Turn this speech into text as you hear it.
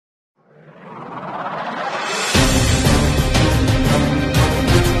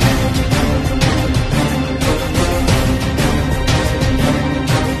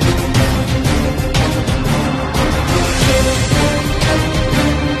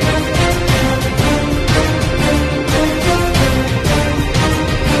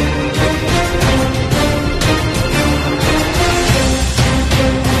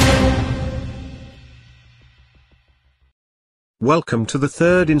Welcome to the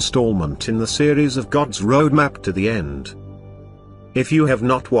third installment in the series of God's Roadmap to the End. If you have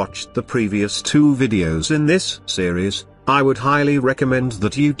not watched the previous two videos in this series, I would highly recommend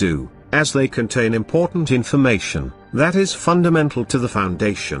that you do, as they contain important information that is fundamental to the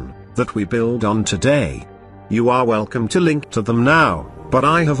foundation that we build on today. You are welcome to link to them now, but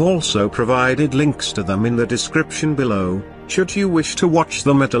I have also provided links to them in the description below, should you wish to watch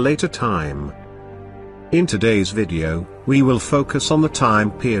them at a later time. In today's video, we will focus on the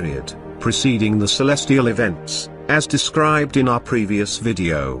time period preceding the celestial events, as described in our previous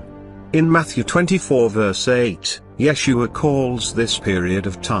video. In Matthew 24 verse 8, Yeshua calls this period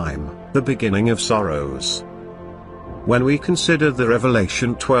of time, the beginning of sorrows. When we consider the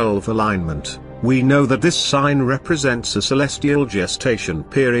Revelation 12 alignment, we know that this sign represents a celestial gestation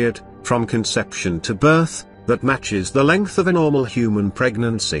period, from conception to birth, that matches the length of a normal human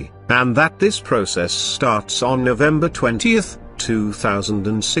pregnancy, and that this process starts on November 20th,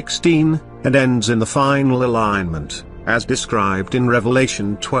 2016, and ends in the final alignment, as described in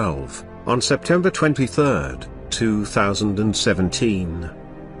Revelation 12, on September 23rd, 2017.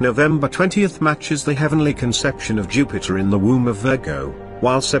 November 20th matches the heavenly conception of Jupiter in the womb of Virgo,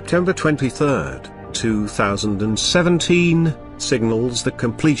 while September 23rd, 2017, signals the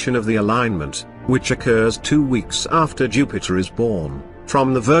completion of the alignment, which occurs 2 weeks after Jupiter is born,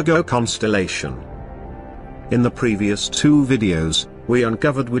 from the Virgo constellation. In the previous two videos, we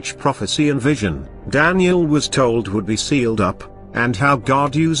uncovered which prophecy and vision Daniel was told would be sealed up, and how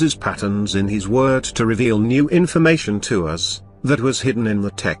God uses patterns in His Word to reveal new information to us that was hidden in the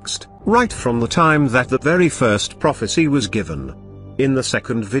text, right from the time that the very first prophecy was given. In the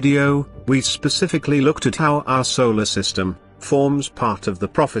second video, we specifically looked at how our solar system forms part of the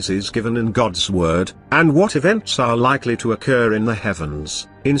prophecies given in God's Word, and what events are likely to occur in the heavens,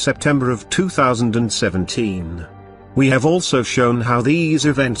 in September of 2017. We have also shown how these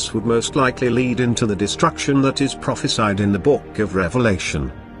events would most likely lead into the destruction that is prophesied in the book of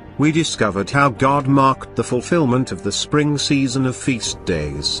Revelation. We discovered how God marked the fulfillment of the spring season of feast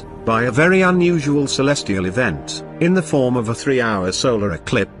days by a very unusual celestial event, in the form of a 3-hour solar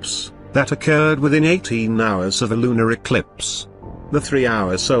eclipse that occurred within 18 hours of a lunar eclipse. The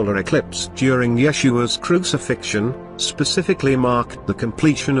 3-hour solar eclipse during Yeshua's crucifixion specifically marked the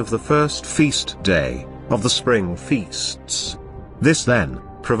completion of the first feast day of the spring feasts. This then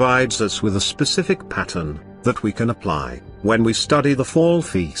provides us with a specific pattern that we can apply when we study the fall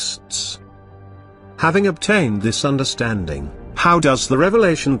feasts. Having obtained this understanding, how does the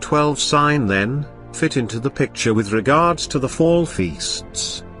Revelation 12 sign then fit into the picture with regards to the fall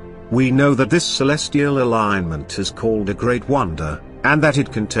feasts? We know that this celestial alignment is called a great wonder, and that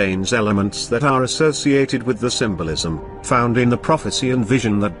it contains elements that are associated with the symbolism found in the prophecy and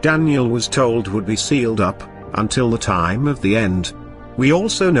vision that Daniel was told would be sealed up until the time of the end. We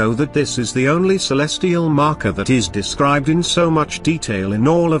also know that this is the only celestial marker that is described in so much detail in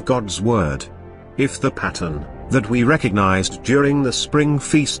all of God's Word. If the pattern that we recognized during the spring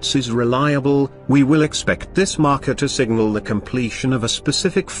feasts is reliable, we will expect this marker to signal the completion of a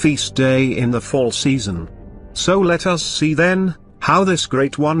specific feast day in the fall season. So let us see then, how this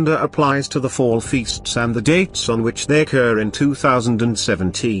great wonder applies to the fall feasts and the dates on which they occur in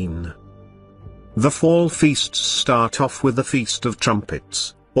 2017. The fall feasts start off with the Feast of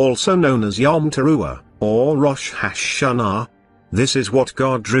Trumpets, also known as Yom Teruah, or Rosh Hashanah. This is what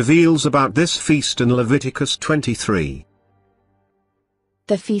God reveals about this feast in Leviticus 23.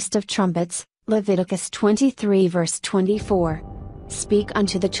 The Feast of Trumpets, Leviticus 23 verse 24. Speak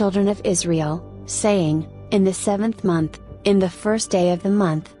unto the children of Israel, saying, In the 7th month, in the first day of the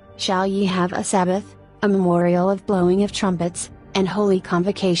month, shall ye have a Sabbath, a memorial of blowing of trumpets, and holy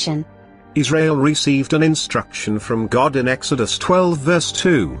convocation. Israel received an instruction from God in Exodus 12 verse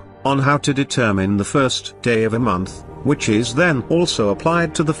 2, on how to determine the first day of a month, which is then also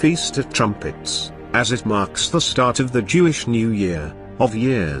applied to the Feast of Trumpets, as it marks the start of the Jewish New Year, of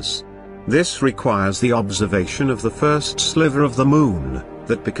years. This requires the observation of the first sliver of the moon,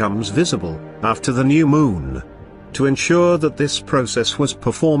 that becomes visible after the new moon. To ensure that this process was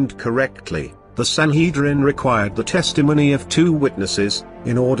performed correctly, the Sanhedrin required the testimony of 2 witnesses,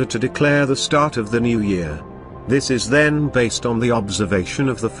 in order to declare the start of the new year. This is then based on the observation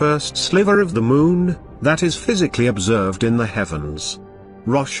of the first sliver of the moon, that is physically observed in the heavens.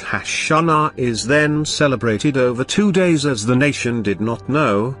 Rosh Hashanah is then celebrated over 2 days, as the nation did not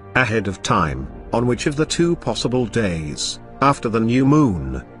know, ahead of time, on which of the 2 possible days, after the new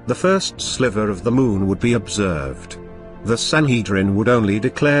moon, the first sliver of the moon would be observed. The Sanhedrin would only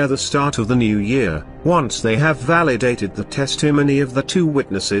declare the start of the new year, once they have validated the testimony of the 2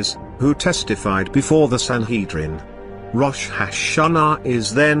 witnesses, who testified before the Sanhedrin. Rosh Hashanah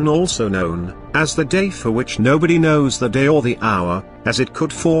is then also known as the day for which nobody knows the day or the hour, as it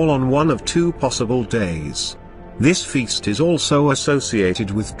could fall on one of two possible days. This feast is also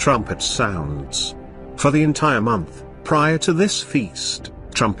associated with trumpet sounds. For the entire month, prior to this feast,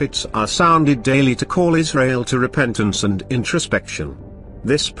 trumpets are sounded daily to call Israel to repentance and introspection.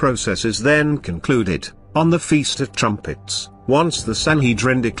 This process is then concluded on the Feast of Trumpets, once the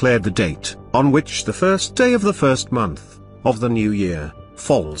Sanhedrin declared the date on which the first day of the first month of the new year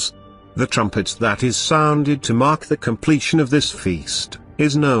falls. The trumpet that is sounded to mark the completion of this feast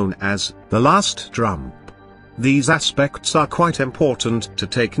is known as the last trump. These aspects are quite important to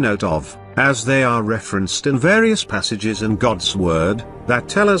take note of, as they are referenced in various passages in God's Word that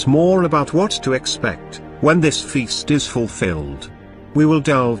tell us more about what to expect when this feast is fulfilled. We will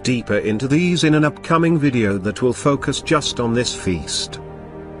delve deeper into these in an upcoming video that will focus just on this feast.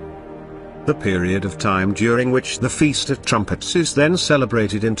 The period of time during which the Feast of Trumpets is then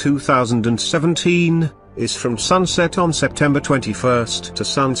celebrated in 2017 is from sunset on September 21st to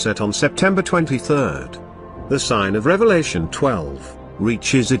sunset on September 23rd. The sign of Revelation 12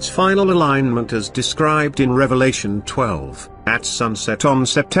 reaches its final alignment as described in Revelation 12 at sunset on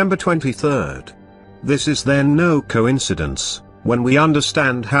September 23rd. This is then no coincidence when we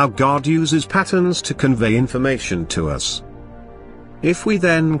understand how God uses patterns to convey information to us. If we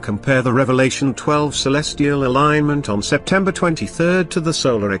then compare the Revelation 12 celestial alignment on September 23rd to the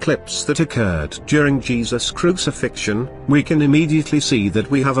solar eclipse that occurred during Jesus' crucifixion, we can immediately see that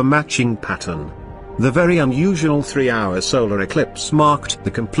we have a matching pattern. The very unusual 3-hour solar eclipse marked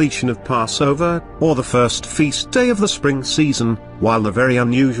the completion of Passover, or the first feast day of the spring season, while the very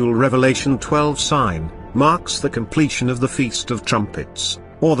unusual Revelation 12 sign marks the completion of the Feast of Trumpets,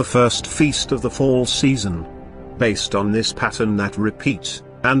 or the first feast of the fall season. Based on this pattern that repeat,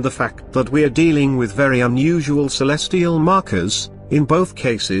 and the fact that we are dealing with very unusual celestial markers, in both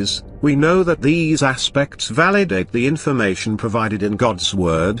cases, we know that these aspects validate the information provided in God's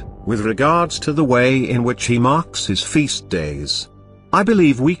Word, with regards to the way in which He marks His feast days. I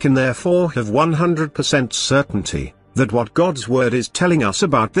believe we can therefore have 100% certainty that what God's Word is telling us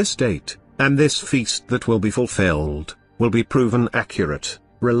about this date, and this feast that will be fulfilled, will be proven accurate,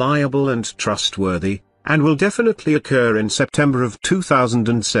 reliable and trustworthy, and will definitely occur in September of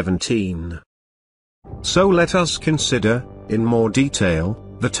 2017. So let us consider, in more detail,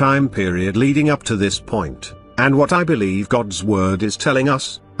 the time period leading up to this point, and what I believe God's Word is telling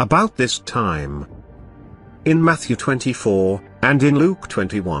us about this time. In Matthew 24, and in Luke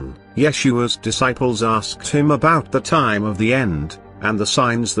 21, Yeshua's disciples asked him about the time of the end, and the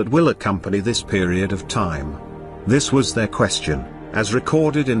signs that will accompany this period of time. This was their question, as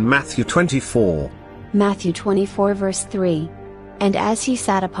recorded in Matthew 24. Matthew 24 verse 3. And as he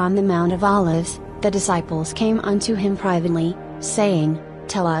sat upon the Mount of Olives, the disciples came unto him privately, saying,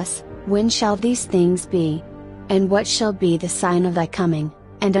 Tell us, when shall these things be? And what shall be the sign of thy coming,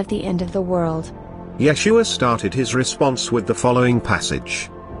 and of the end of the world? Yeshua started his response with the following passage.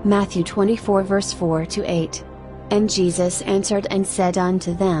 Matthew 24 verse 4 to 8. And Jesus answered and said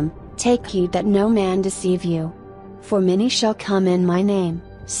unto them, Take heed that no man deceive you. For many shall come in my name,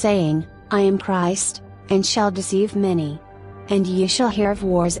 saying, I am Christ, and shall deceive many. And ye shall hear of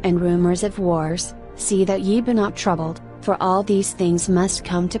wars and rumors of wars. See that ye be not troubled, for all these things must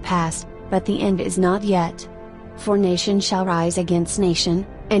come to pass, but the end is not yet. For nation shall rise against nation,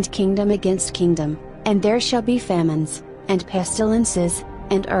 and kingdom against kingdom, and there shall be famines, and pestilences,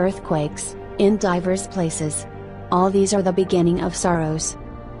 and earthquakes, in divers places. All these are the beginning of sorrows.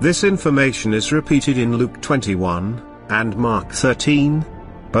 This information is repeated in Luke 21, and Mark 13.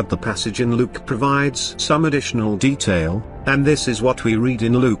 But the passage in Luke provides some additional detail, and this is what we read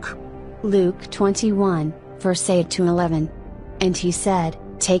in Luke. Luke 21, verse 8 to 11. And he said,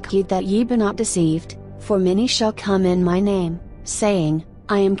 Take heed that ye be not deceived, for many shall come in my name, saying,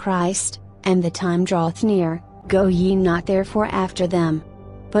 I am Christ, and the time draweth near, go ye not therefore after them.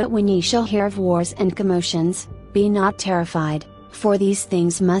 But when ye shall hear of wars and commotions, be not terrified, for these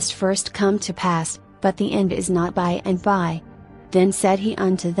things must first come to pass, but the end is not by and by. Then said he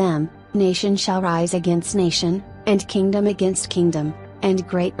unto them, Nation shall rise against nation, and kingdom against kingdom, and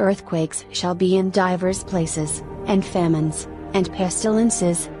great earthquakes shall be in divers places, and famines, and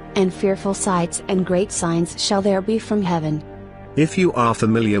pestilences, and fearful sights and great signs shall there be from heaven. If you are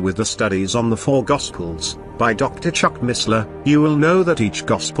familiar with the studies on the four Gospels, by Dr. Chuck Missler, you will know that each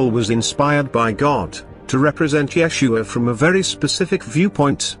Gospel was inspired by God, to represent Yeshua from a very specific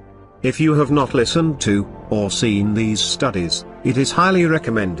viewpoint. If you have not listened to, or seen these studies, it is highly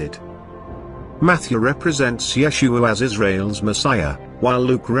recommended. Matthew represents Yeshua as Israel's Messiah, while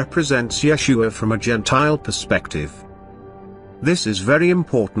Luke represents Yeshua from a Gentile perspective. This is very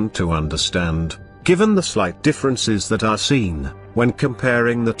important to understand, given the slight differences that are seen when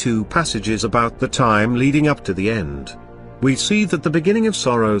comparing the two passages about the time leading up to the end. We see that the beginning of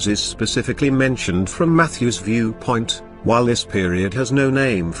sorrows is specifically mentioned from Matthew's viewpoint, while this period has no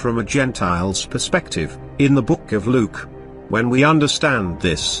name from a Gentile's perspective, in the book of Luke. When we understand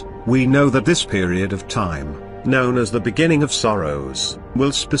this, we know that this period of time, known as the beginning of sorrows,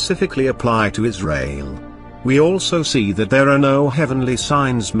 will specifically apply to Israel. We also see that there are no heavenly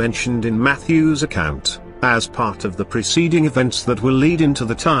signs mentioned in Matthew's account, as part of the preceding events that will lead into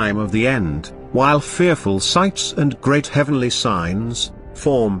the time of the end, while fearful sights and great heavenly signs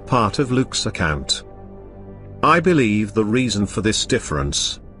form part of Luke's account. I believe the reason for this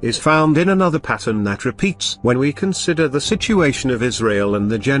difference is found in another pattern that repeats when we consider the situation of Israel and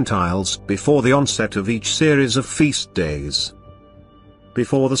the Gentiles before the onset of each series of feast days.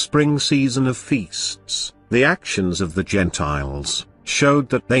 Before the spring season of feasts, the actions of the Gentiles showed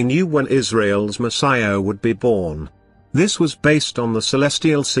that they knew when Israel's Messiah would be born. This was based on the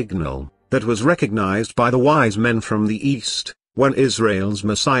celestial signal that was recognized by the wise men from the east when Israel's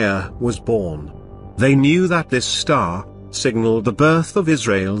Messiah was born. They knew that this star signaled the birth of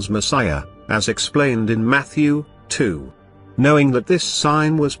Israel's Messiah, as explained in Matthew 2. Knowing that this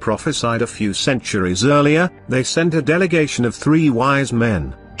sign was prophesied a few centuries earlier, they sent a delegation of 3 wise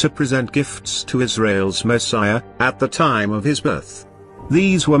men to present gifts to Israel's Messiah at the time of his birth.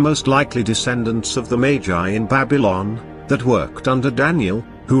 These were most likely descendants of the Magi in Babylon that worked under Daniel,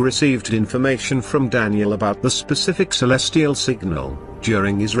 who received information from Daniel about the specific celestial signal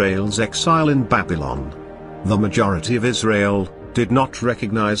during Israel's exile in Babylon. The majority of Israel did not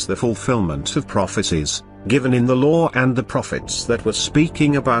recognize the fulfillment of prophecies given in the law and the prophets that were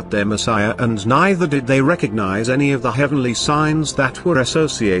speaking about their Messiah, and neither did they recognize any of the heavenly signs that were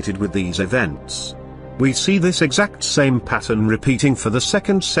associated with these events. We see this exact same pattern repeating for the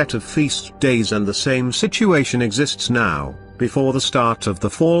second set of feast days, and the same situation exists now, before the start of the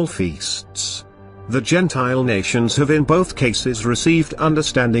fall feasts. The Gentile nations have in both cases received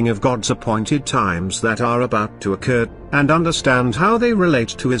understanding of God's appointed times that are about to occur, and understand how they relate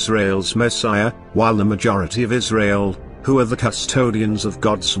to Israel's Messiah, while the majority of Israel, who are the custodians of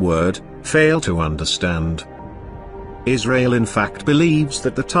God's word, fail to understand. Israel in fact believes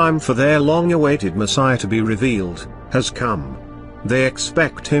that the time for their long-awaited Messiah to be revealed has come. They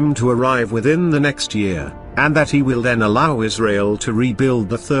expect him to arrive within the next year, and that he will then allow Israel to rebuild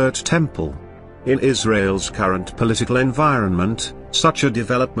the third temple. In Israel's current political environment, such a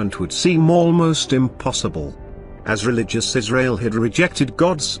development would seem almost impossible. As religious Israel had rejected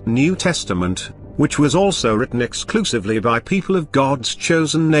God's New Testament, which was also written exclusively by people of God's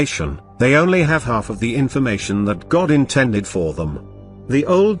chosen nation, they only have half of the information that God intended for them. The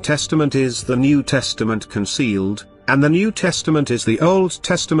Old Testament is the New Testament concealed, and the New Testament is the Old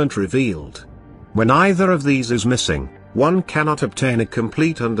Testament revealed. When either of these is missing, one cannot obtain a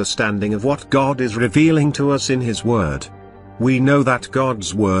complete understanding of what God is revealing to us in His Word. We know that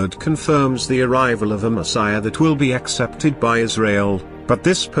God's Word confirms the arrival of a Messiah that will be accepted by Israel, but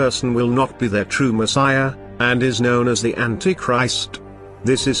this person will not be their true Messiah, and is known as the Antichrist.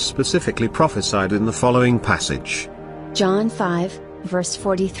 This is specifically prophesied in the following passage. John 5, verse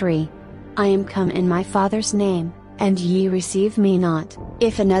 43. I am come in my Father's name, and ye receive me not.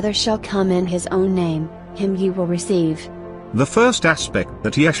 If another shall come in his own name, him ye will receive. The first aspect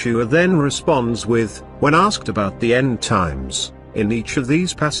that Yeshua then responds with, when asked about the end times, in each of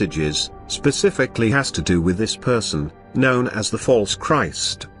these passages, specifically has to do with this person, known as the false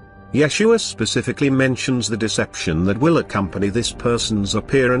Christ. Yeshua specifically mentions the deception that will accompany this person's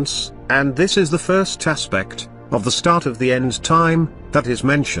appearance, and this is the first aspect of the start of the end time that is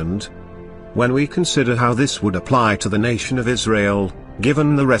mentioned. When we consider how this would apply to the nation of Israel,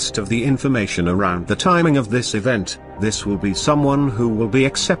 given the rest of the information around the timing of this event, this will be someone who will be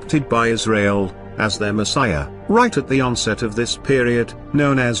accepted by Israel as their Messiah, right at the onset of this period,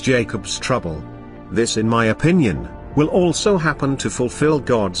 known as Jacob's trouble. This, in my opinion, will also happen to fulfill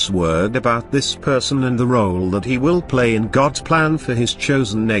God's word about this person and the role that he will play in God's plan for his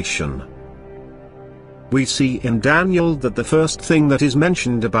chosen nation. We see in Daniel that the first thing that is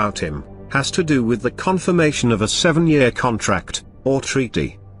mentioned about him has to do with the confirmation of a 7-year contract, or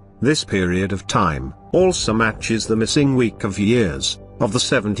treaty. This period of time also matches the missing week of years, of the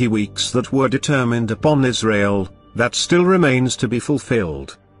 70 weeks that were determined upon Israel, that still remains to be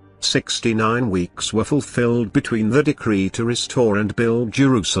fulfilled. 69 weeks were fulfilled between the decree to restore and build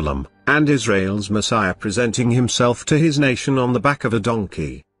Jerusalem, and Israel's Messiah presenting himself to his nation on the back of a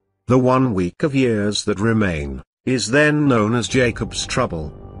donkey. The 1 week of years that remain is then known as Jacob's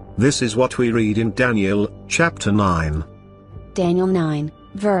trouble. This is what we read in Daniel, chapter 9. Daniel 9,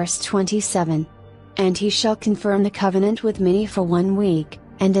 verse 27. And he shall confirm the covenant with many for 1 week,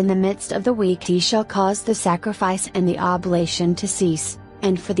 and in the midst of the week he shall cause the sacrifice and the oblation to cease,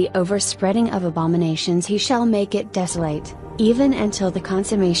 and for the overspreading of abominations he shall make it desolate, even until the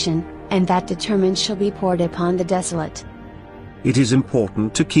consummation, and that determined shall be poured upon the desolate. It is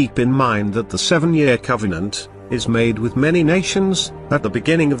important to keep in mind that the 7-year covenant is made with many nations at the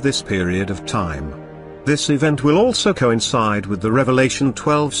beginning of this period of time. This event will also coincide with the Revelation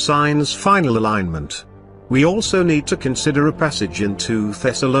 12 signs' final alignment. We also need to consider a passage in 2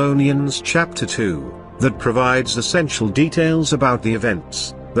 Thessalonians chapter 2, that provides essential details about the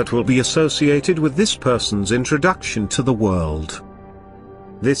events that will be associated with this person's introduction to the world.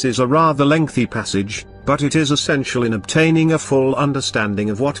 This is a rather lengthy passage, but it is essential in obtaining a full understanding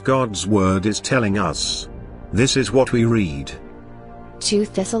of what God's Word is telling us. This is what we read. 2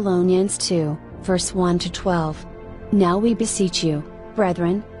 Thessalonians 2, verse 1 to 12. Now we beseech you,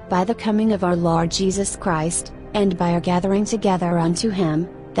 brethren, by the coming of our Lord Jesus Christ, and by our gathering together unto him,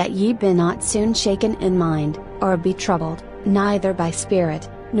 that ye be not soon shaken in mind, or be troubled, neither by spirit,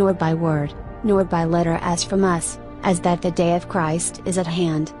 nor by word, nor by letter as from us, as that the day of Christ is at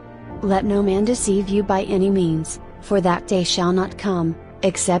hand. Let no man deceive you by any means, for that day shall not come,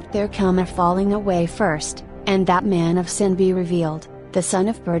 except there come a falling away first, and that man of sin be revealed, the son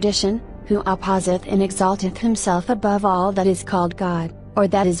of perdition, who opposeth and exalteth himself above all that is called God, or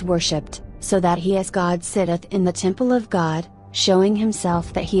that is worshipped, so that he as God sitteth in the temple of God, showing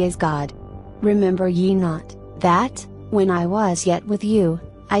himself that he is God. Remember ye not, that, when I was yet with you,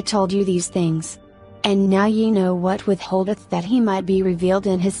 I told you these things. And now ye know what withholdeth that he might be revealed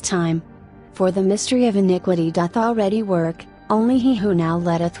in his time. For the mystery of iniquity doth already work, only he who now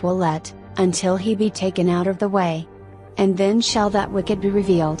letteth will let, until he be taken out of the way. And then shall that wicked be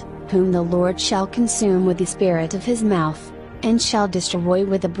revealed, whom the Lord shall consume with the spirit of his mouth, and shall destroy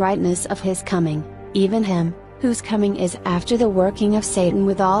with the brightness of his coming, even him, whose coming is after the working of Satan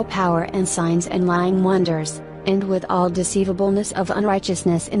with all power and signs and lying wonders, and with all deceivableness of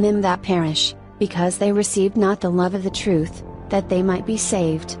unrighteousness in them that perish, because they received not the love of the truth, that they might be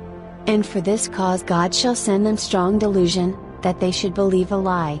saved. And for this cause God shall send them strong delusion, that they should believe a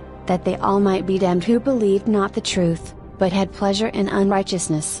lie, that they all might be damned who believed not the truth, but had pleasure in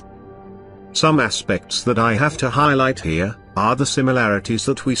unrighteousness. Some aspects that I have to highlight here are the similarities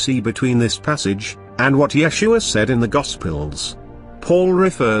that we see between this passage and what Yeshua said in the Gospels. Paul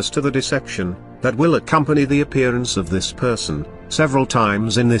refers to the deception that will accompany the appearance of this person several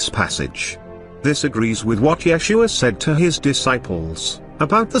times in this passage. This agrees with what Yeshua said to his disciples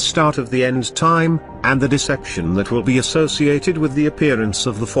about the start of the end time and the deception that will be associated with the appearance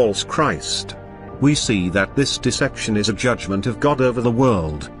of the false Christ. We see that this deception is a judgment of God over the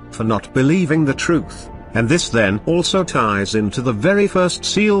world for not believing the truth, and this then also ties into the very first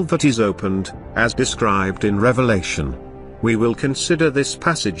seal that is opened, as described in Revelation. We will consider this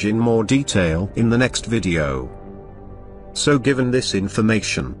passage in more detail in the next video. So given this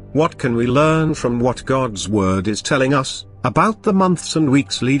information, what can we learn from what God's Word is telling us about the months and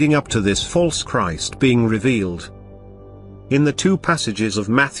weeks leading up to this false Christ being revealed? In the 2 passages of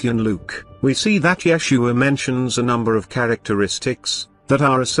Matthew and Luke, we see that Yeshua mentions a number of characteristics that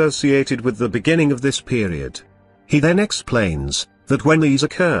are associated with the beginning of this period. He then explains that when these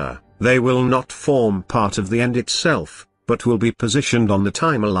occur, they will not form part of the end itself, but will be positioned on the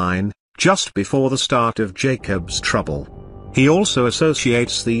timeline, just before the start of Jacob's trouble. He also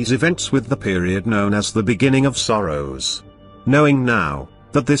associates these events with the period known as the beginning of sorrows. Knowing now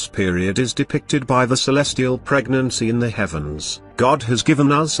that this period is depicted by the celestial pregnancy in the heavens, God has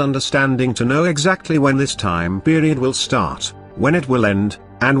given us understanding to know exactly when this time period will start, when it will end,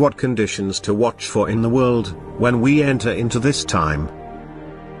 and what conditions to watch for in the world when we enter into this time.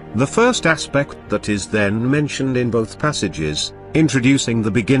 The first aspect that is then mentioned in both passages, introducing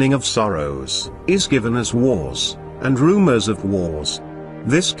the beginning of sorrows, is given as wars and rumors of wars.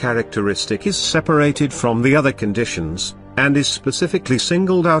 This characteristic is separated from the other conditions, and is specifically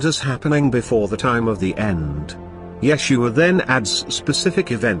singled out as happening before the time of the end. Yeshua then adds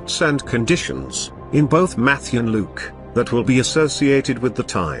specific events and conditions, in both Matthew and Luke, that will be associated with the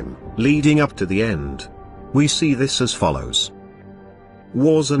time leading up to the end. We see this as follows.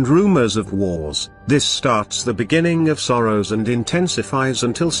 Wars and rumors of wars. This starts the beginning of sorrows and intensifies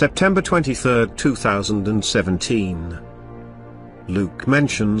until September 23, 2017. Luke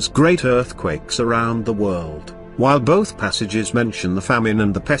mentions great earthquakes around the world, while both passages mention the famine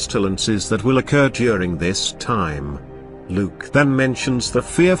and the pestilences that will occur during this time. Luke then mentions the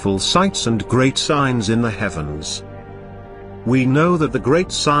fearful sights and great signs in the heavens. We know that the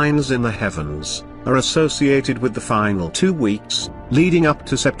great signs in the heavens are associated with the final 2 weeks, leading up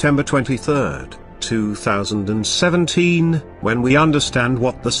to September 23, 2017, when we understand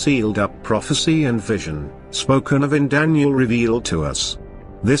what the sealed-up prophecy and vision, spoken of in Daniel, revealed to us.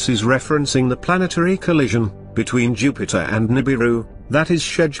 This is referencing the planetary collision between Jupiter and Nibiru that is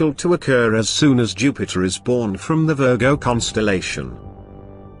scheduled to occur as soon as Jupiter is born from the Virgo constellation.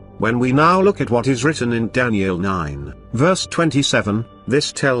 When we now look at what is written in Daniel 9, verse 27,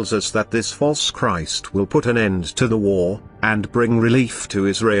 this tells us that this false Christ will put an end to the war, and bring relief to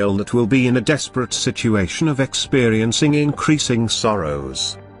Israel that will be in a desperate situation of experiencing increasing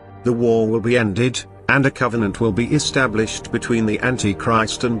sorrows. The war will be ended, and a covenant will be established between the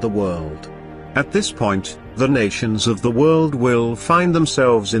Antichrist and the world. At this point, the nations of the world will find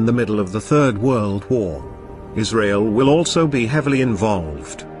themselves in the middle of the Third World War. Israel will also be heavily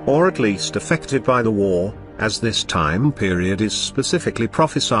involved, or at least affected by the war, as this time period is specifically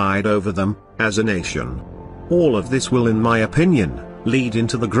prophesied over them, as a nation. All of this will, in my opinion, lead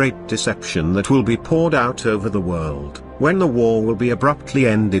into the great deception that will be poured out over the world, when the war will be abruptly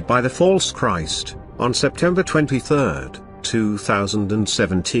ended by the false Christ, on September 23,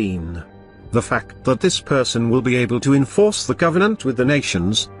 2017. The fact that this person will be able to enforce the covenant with the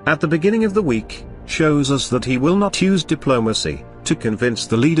nations, at the beginning of the week, shows us that he will not use diplomacy to convince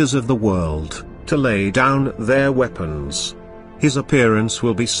the leaders of the world to lay down their weapons. His appearance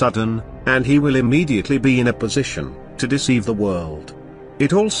will be sudden, and he will immediately be in a position to deceive the world.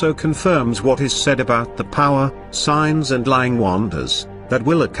 It also confirms what is said about the power, signs and lying wonders that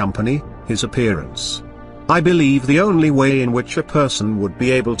will accompany his appearance. I believe the only way in which a person would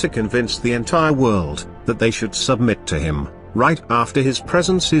be able to convince the entire world that they should submit to him, right after his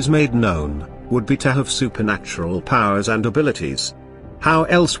presence is made known, would be to have supernatural powers and abilities. How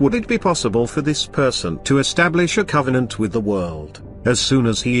else would it be possible for this person to establish a covenant with the world, as soon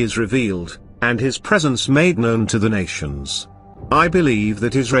as he is revealed, and his presence made known to the nations? I believe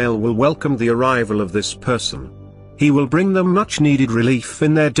that Israel will welcome the arrival of this person. He will bring them much needed relief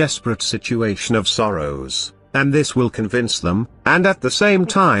in their desperate situation of sorrows, and this will convince them, and at the same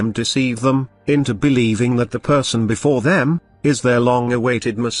time deceive them, into believing that the person before them is their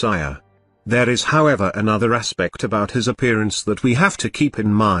long-awaited Messiah. There is, however, another aspect about his appearance that we have to keep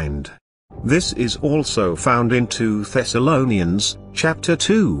in mind. This is also found in 2 Thessalonians, chapter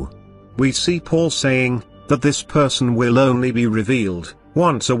 2. We see Paul saying that this person will only be revealed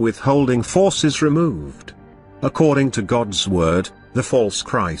once a withholding force is removed. According to God's word, the false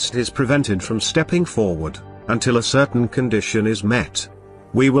Christ is prevented from stepping forward until a certain condition is met.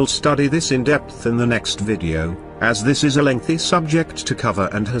 We will study this in depth in the next video, as this is a lengthy subject to cover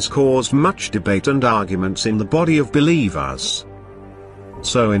and has caused much debate and arguments in the body of believers.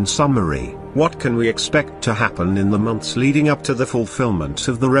 So in summary, what can we expect to happen in the months leading up to the fulfillment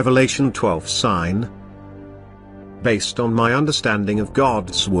of the Revelation 12 sign? Based on my understanding of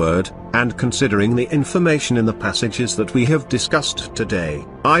God's Word, and considering the information in the passages that we have discussed today,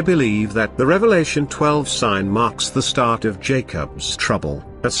 I believe that the Revelation 12 sign marks the start of Jacob's trouble,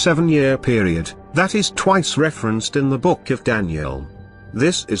 a 7-year period, that is twice referenced in the book of Daniel.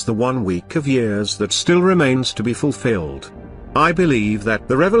 This is the 1 week of years that still remains to be fulfilled. I believe that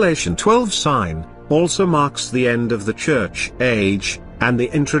the Revelation 12 sign also marks the end of the church age, and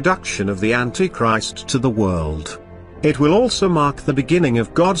the introduction of the Antichrist to the world. It will also mark the beginning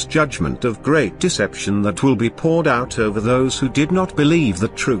of God's judgment of great deception that will be poured out over those who did not believe the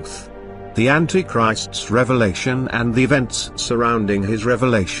truth. The Antichrist's revelation and the events surrounding his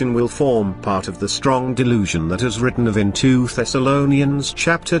revelation will form part of the strong delusion that is written of in 2 Thessalonians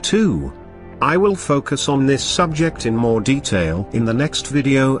chapter 2. I will focus on this subject in more detail in the next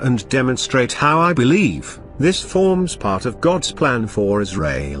video and demonstrate how I believe this forms part of God's plan for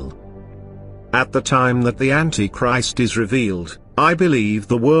Israel. At the time that the Antichrist is revealed, I believe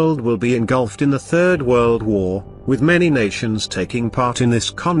the world will be engulfed in the Third World War, with many nations taking part in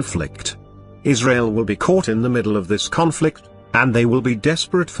this conflict. Israel will be caught in the middle of this conflict, and they will be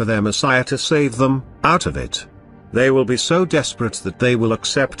desperate for their Messiah to save them out of it. They will be so desperate that they will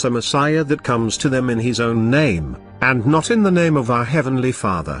accept a Messiah that comes to them in his own name, and not in the name of our Heavenly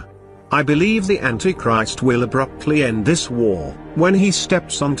Father. I believe the Antichrist will abruptly end this war when he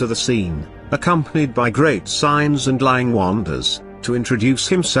steps onto the scene, accompanied by great signs and lying wonders, to introduce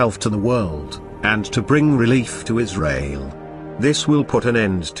himself to the world, and to bring relief to Israel. This will put an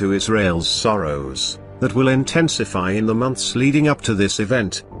end to Israel's sorrows, that will intensify in the months leading up to this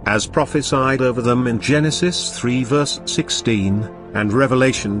event, as prophesied over them in Genesis 3 verse 16, and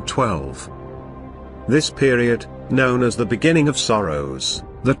Revelation 12. This period, known as the beginning of sorrows,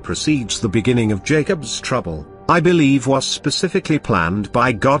 that precedes the beginning of Jacob's trouble, I believe was specifically planned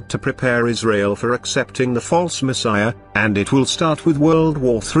by God to prepare Israel for accepting the false Messiah, and it will start with World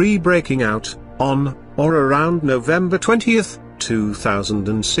War III breaking out, on, or around November 20th,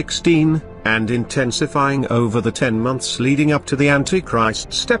 2016, and intensifying over the 10 months leading up to the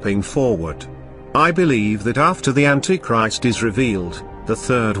Antichrist stepping forward. I believe that after the Antichrist is revealed, the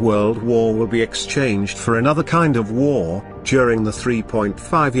Third World War will be exchanged for another kind of war, during the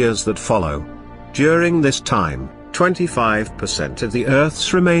 3.5 years that follow. During this time, 25% of the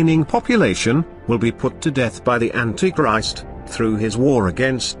Earth's remaining population will be put to death by the Antichrist, through his war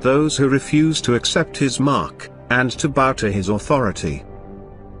against those who refuse to accept his mark, and to bow to his authority.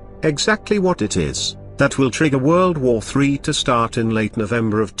 Exactly what it is that will trigger World War III to start in late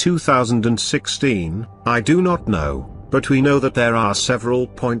November of 2016, I do not know, but we know that there are several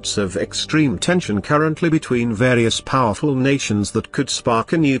points of extreme tension currently between various powerful nations that could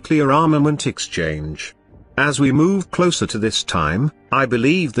spark a nuclear armament exchange. As we move closer to this time, I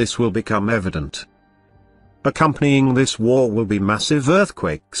believe this will become evident. Accompanying this war will be massive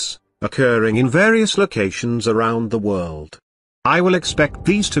earthquakes, occurring in various locations around the world. I will expect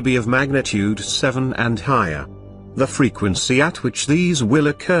these to be of magnitude 7 and higher. The frequency at which these will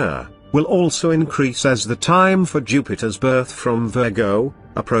occur will also increase as the time for Jupiter's birth from Virgo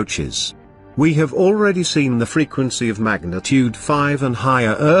approaches. We have already seen the frequency of magnitude 5 and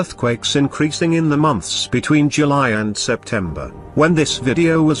higher earthquakes increasing in the months between July and September, when this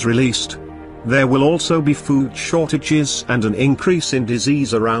video was released. There will also be food shortages and an increase in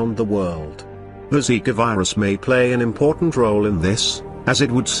disease around the world. The Zika virus may play an important role in this, as it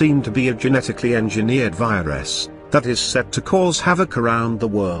would seem to be a genetically engineered virus that is set to cause havoc around the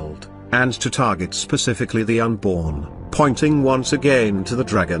world, and to target specifically the unborn, pointing once again to the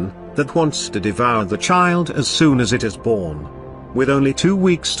dragon that wants to devour the child as soon as it is born. With only 2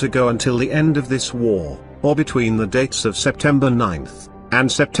 weeks to go until the end of this war, or between the dates of September 9th and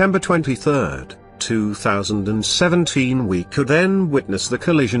September 23rd, 2017, we could then witness the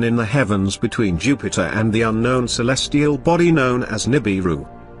collision in the heavens between Jupiter and the unknown celestial body known as Nibiru.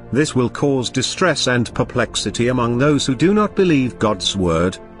 This will cause distress and perplexity among those who do not believe God's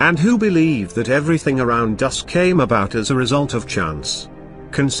word, and who believe that everything around us came about as a result of chance.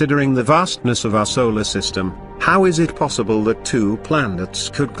 Considering the vastness of our solar system, how is it possible that two planets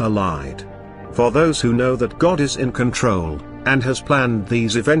could collide? For those who know that God is in control, and has planned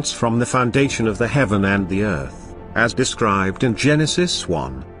these events from the foundation of the heaven and the earth, as described in Genesis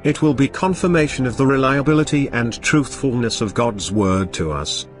 1, it will be confirmation of the reliability and truthfulness of God's word to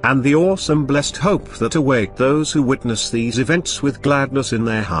us, and the awesome blessed hope that await those who witness these events with gladness in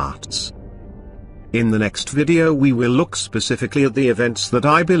their hearts. In the next video we will look specifically at the events that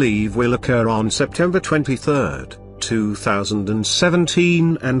I believe will occur on September 23rd,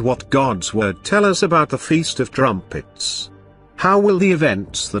 2017, and what God's word tell us about the Feast of Trumpets. How will the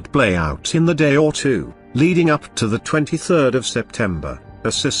events that play out in the day or two, leading up to the 23rd of September,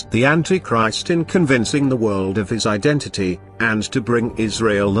 assist the Antichrist in convincing the world of his identity, and to bring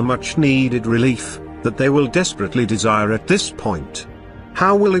Israel the much-needed relief that they will desperately desire at this point?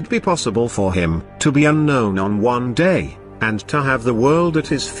 How will it be possible for him to be unknown on one day, and to have the world at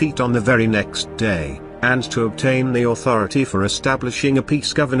his feet on the very next day, and to obtain the authority for establishing a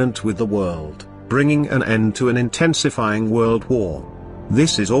peace covenant with the world, bringing an end to an intensifying world war?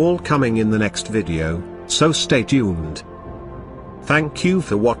 This is all coming in the next video, so stay tuned. Thank you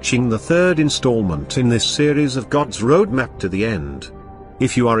for watching the third installment in this series of God's Roadmap to the End.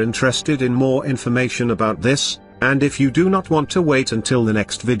 If you are interested in more information about this, and if you do not want to wait until the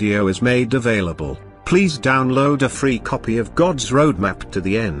next video is made available, please download a free copy of God's Roadmap to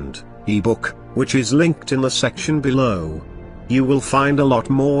the End ebook, which is linked in the section below. You will find a lot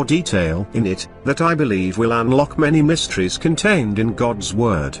more detail in it that I believe will unlock many mysteries contained in God's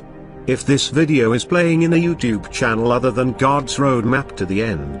Word. If this video is playing in a YouTube channel other than God's Roadmap to the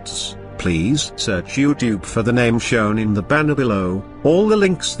Ends, please search YouTube for the name shown in the banner below. All the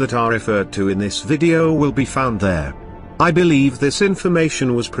links that are referred to in this video will be found there. I believe this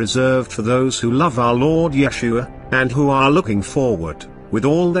information was preserved for those who love our Lord Yeshua, and who are looking forward, with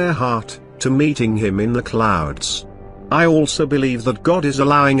all their heart, to meeting him in the clouds. I also believe that God is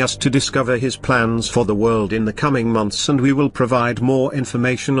allowing us to discover his plans for the world in the coming months, and we will provide more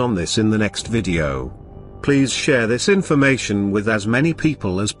information on this in the next video. Please share this information with as many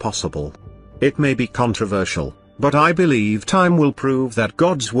people as possible. It may be controversial, but I believe time will prove that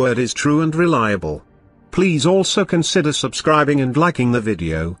God's word is true and reliable. Please also consider subscribing and liking the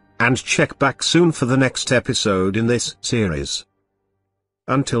video, and check back soon for the next episode in this series.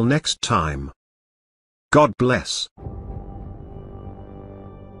 Until next time. God bless.